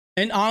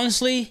And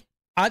honestly,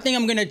 I think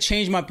I'm going to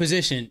change my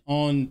position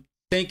on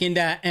thinking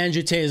that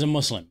Andrew Tate is a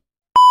Muslim.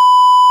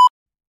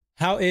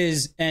 How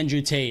is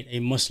Andrew Tate a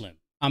Muslim?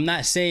 I'm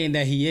not saying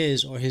that he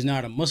is or he's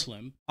not a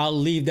Muslim. I'll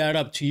leave that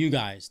up to you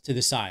guys to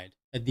decide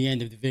at the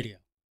end of the video.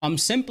 I'm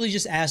simply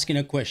just asking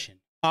a question.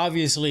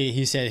 Obviously,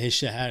 he said his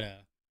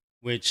shahada,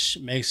 which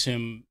makes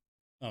him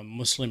a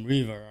Muslim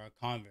reaver or a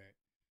convert.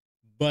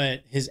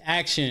 But his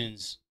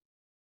actions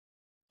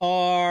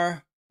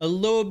are a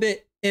little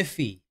bit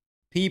iffy.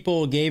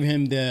 People gave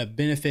him the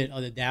benefit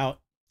of the doubt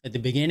at the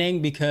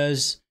beginning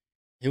because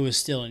he was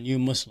still a new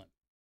Muslim.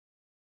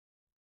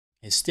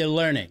 He's still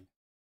learning.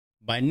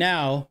 By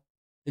now,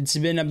 it's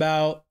been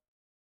about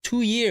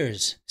 2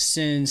 years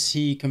since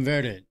he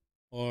converted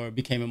or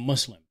became a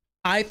Muslim.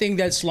 I think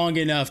that's long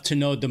enough to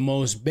know the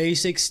most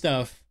basic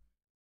stuff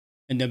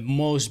and the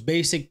most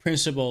basic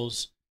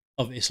principles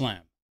of Islam.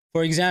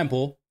 For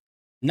example,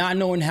 not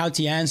knowing how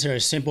to answer a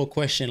simple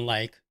question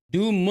like,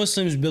 do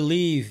Muslims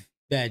believe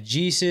that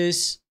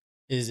Jesus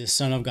is the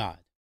Son of God?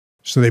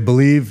 So they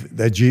believe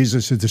that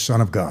Jesus is the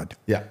Son of God?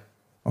 Yeah.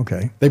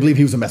 Okay. They believe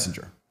he was a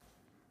messenger.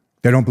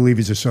 They don't believe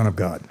he's the Son of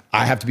God.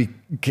 I have to be,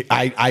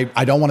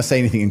 I don't want to say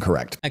anything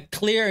incorrect. A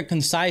clear and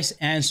concise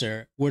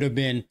answer would have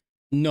been,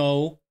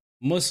 no,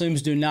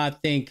 Muslims do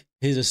not think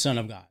he's a son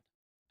of God.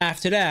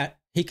 After that,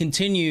 he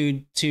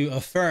continued to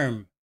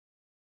affirm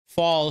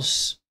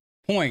false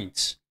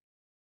points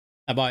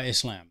about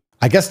Islam.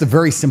 I guess the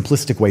very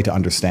simplistic way to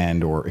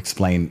understand or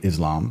explain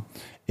Islam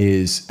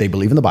is they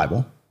believe in the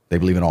Bible. They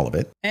believe in all of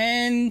it.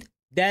 And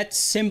that's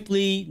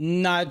simply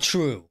not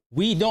true.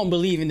 We don't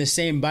believe in the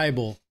same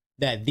Bible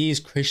that these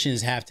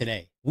Christians have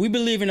today. We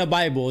believe in a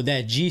Bible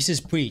that Jesus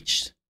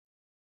preached.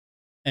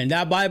 And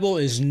that Bible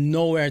is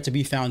nowhere to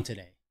be found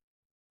today.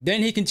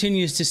 Then he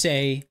continues to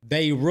say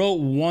they wrote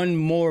one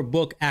more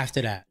book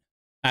after that,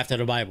 after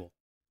the Bible.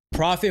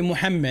 Prophet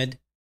Muhammad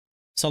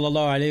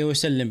sallallahu alaihi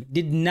wasallam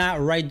did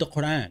not write the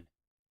Quran.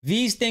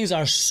 These things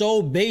are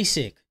so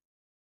basic.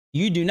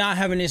 You do not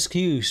have an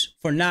excuse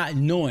for not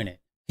knowing it.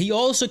 He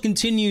also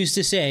continues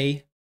to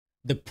say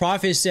the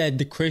Prophet said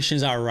the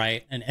Christians are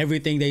right and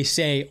everything they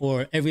say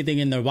or everything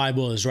in the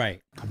Bible is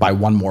right. By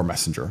one more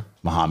messenger,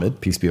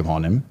 Muhammad, peace be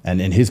upon him. And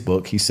in his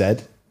book, he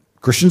said,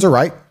 Christians are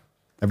right.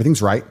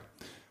 Everything's right.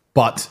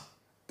 But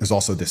there's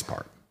also this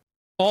part.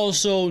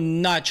 Also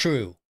not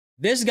true.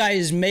 This guy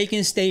is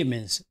making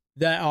statements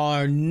that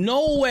are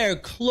nowhere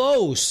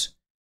close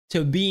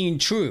to being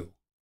true.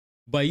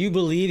 But you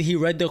believe he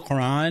read the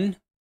Quran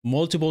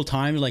multiple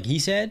times like he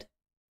said?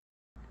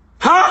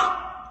 Huh?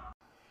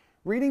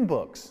 Reading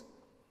books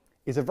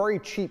is a very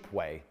cheap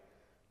way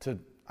to,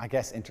 I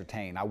guess,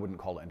 entertain. I wouldn't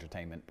call it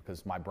entertainment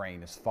because my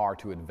brain is far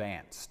too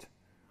advanced.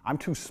 I'm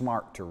too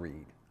smart to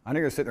read. I'm not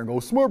going to sit there and go,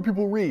 smart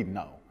people read.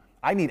 No.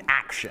 I need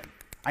action.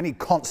 I need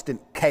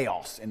constant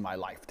chaos in my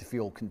life to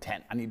feel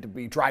content. I need to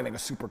be driving a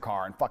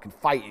supercar and fucking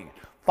fighting,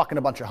 fucking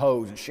a bunch of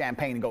hoes and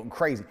champagne and going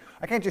crazy.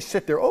 I can't just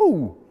sit there,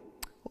 oh,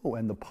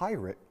 and the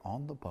pirate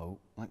on the boat.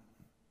 Like,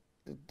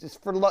 it's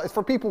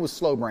for people with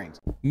slow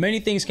brains. Many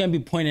things can be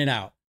pointed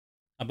out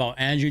about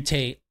Andrew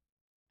Tate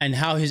and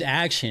how his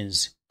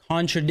actions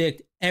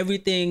contradict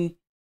everything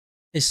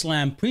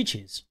Islam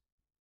preaches.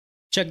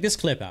 Check this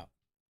clip out.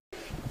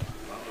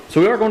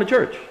 So we are going to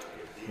church.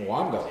 Well,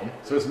 I'm going.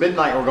 So it's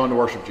midnight and we're going to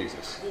worship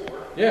Jesus.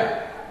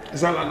 Yeah.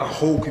 Is that like the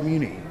whole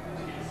community?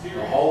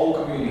 The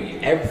whole community.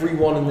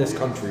 Everyone in this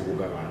country will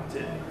go out.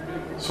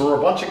 So we're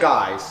a bunch of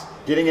guys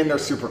getting in their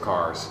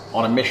supercars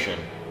on a mission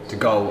to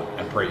go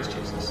and praise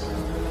Jesus.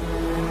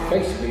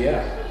 Basically,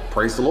 yeah.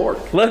 Praise the Lord.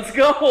 Let's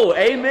go.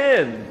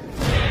 Amen.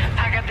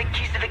 I got the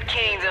keys to the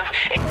kingdom.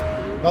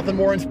 Nothing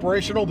more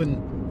inspirational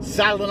than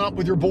saddling up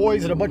with your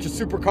boys in a bunch of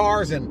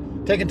supercars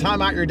and taking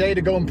time out your day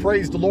to go and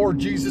praise the Lord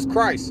Jesus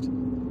Christ.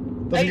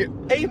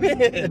 Amen.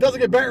 It doesn't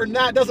get better than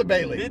that, does it,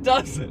 Bailey? It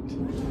doesn't.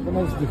 What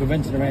else the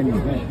convention around your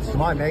events?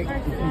 My mate.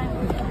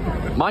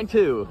 Mine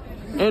too.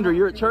 Andrew,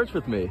 you're at church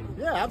with me.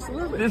 Yeah,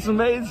 absolutely. It's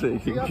amazing.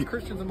 See, us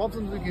Christians and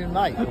Muslims, we can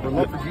unite over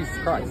love for Jesus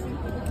Christ.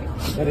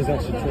 That is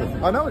actually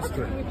true. I know it's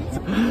true.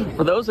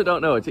 For those that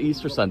don't know, it's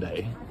Easter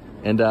Sunday,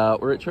 and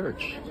we're at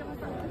church.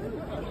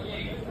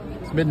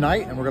 It's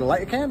midnight, and we're going to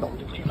light a candle.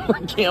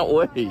 I can't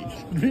wait.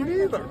 Me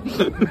neither.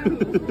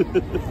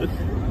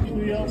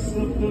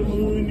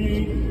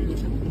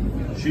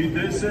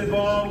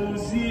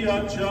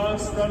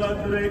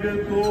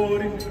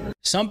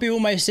 Some people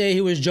might say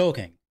he was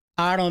joking.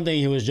 I don't think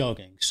he was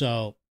joking,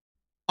 so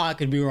I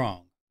could be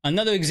wrong.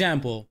 Another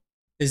example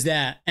is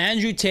that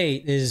Andrew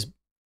Tate is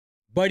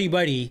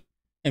buddy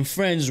and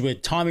friends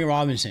with Tommy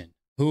Robinson,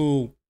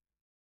 who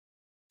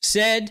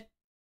said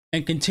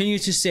and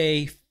continues to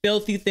say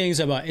filthy things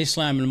about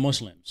Islam and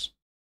Muslims.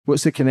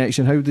 What's the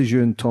connection? How does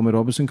you and Tommy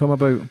Robinson come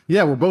about?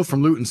 Yeah, we're both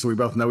from Luton, so we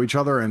both know each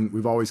other, and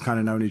we've always kind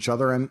of known each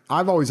other. And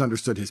I've always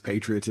understood his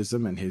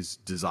patriotism and his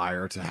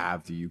desire to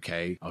have the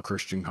UK a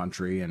Christian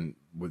country and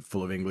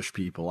full of English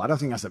people. I don't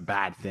think that's a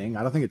bad thing.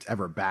 I don't think it's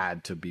ever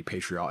bad to be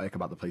patriotic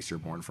about the place you're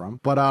born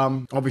from. But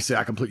obviously,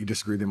 I completely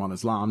disagree with him on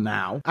Islam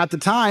now. At the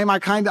time,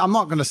 I'm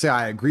not going to say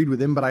I agreed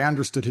with him, but I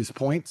understood his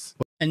points.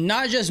 And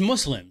not just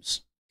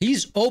Muslims.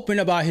 He's open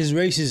about his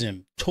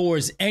racism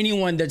towards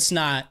anyone that's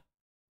not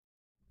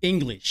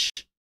English.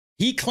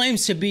 He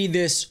claims to be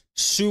this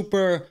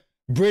super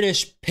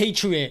British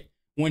patriot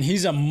when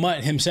he's a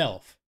mutt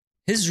himself.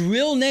 His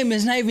real name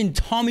is not even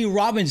Tommy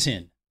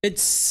Robinson.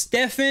 It's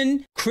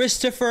Stephen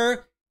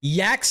Christopher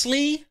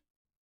Yaxley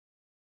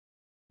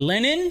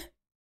Lennon?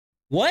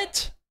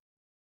 What?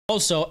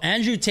 Also,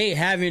 Andrew Tate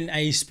having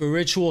a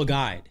spiritual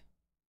guide,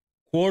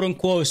 quote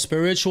unquote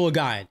spiritual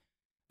guide,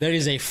 that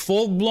is a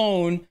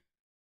full-blown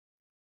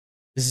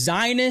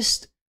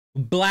Zionist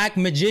black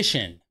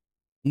magician,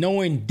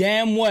 knowing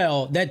damn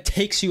well that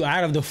takes you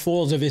out of the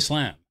folds of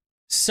Islam.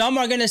 Some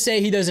are going to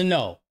say he doesn't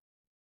know,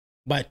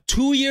 but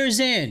 2 years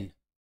in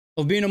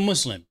of being a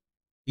Muslim,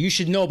 you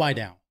should know by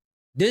now.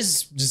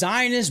 This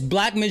Zionist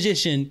black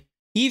magician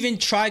even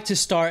tried to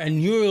start a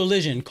new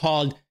religion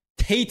called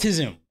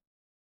Tateism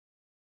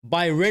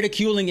by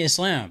ridiculing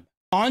Islam.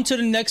 On to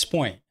the next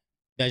point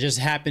that just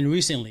happened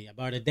recently,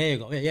 about a day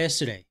ago,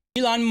 yesterday.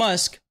 Elon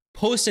Musk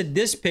posted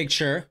this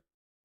picture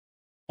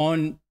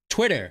on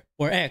Twitter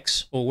or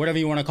X or whatever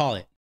you want to call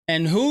it.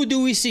 And who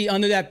do we see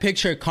under that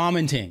picture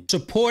commenting,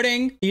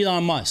 supporting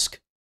Elon Musk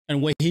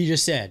and what he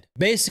just said?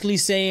 Basically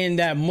saying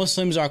that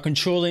Muslims are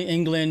controlling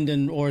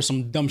England or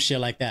some dumb shit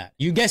like that.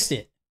 You guessed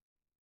it.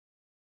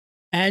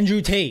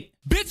 Andrew Tate.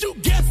 Bitch, you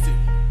guessed it.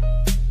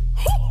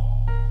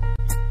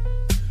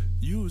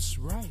 You was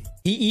right.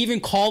 He even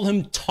called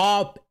him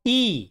Top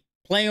E,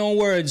 play on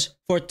words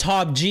for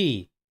Top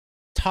G,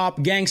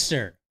 Top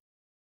Gangster,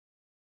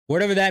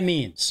 whatever that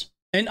means.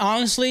 And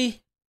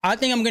honestly, I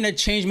think I'm going to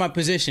change my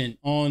position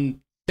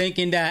on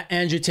thinking that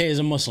Andrew Tate is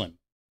a Muslim.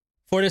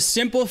 For the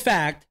simple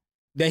fact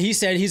that he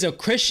said he's a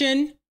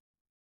Christian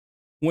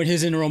when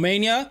he's in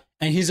Romania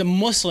and he's a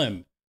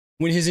Muslim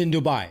when he's in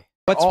Dubai.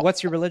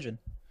 What's your religion?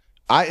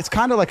 It's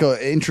kind of like an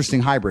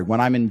interesting hybrid.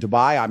 When I'm in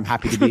Dubai, I'm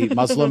happy to be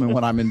Muslim, and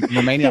when I'm in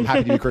Romania, I'm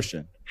happy to be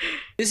Christian.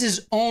 This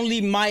is only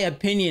my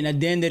opinion at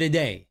the end of the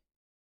day.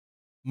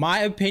 My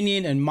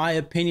opinion and my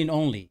opinion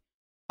only.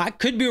 I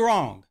could be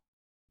wrong.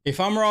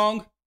 If I'm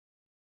wrong,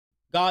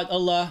 God,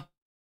 Allah,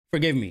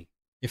 forgive me.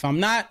 If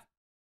I'm not,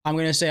 I'm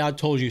going to say I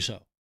told you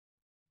so.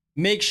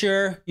 Make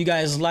sure you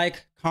guys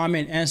like,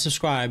 comment, and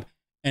subscribe,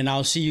 and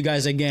I'll see you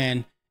guys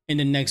again in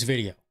the next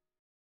video.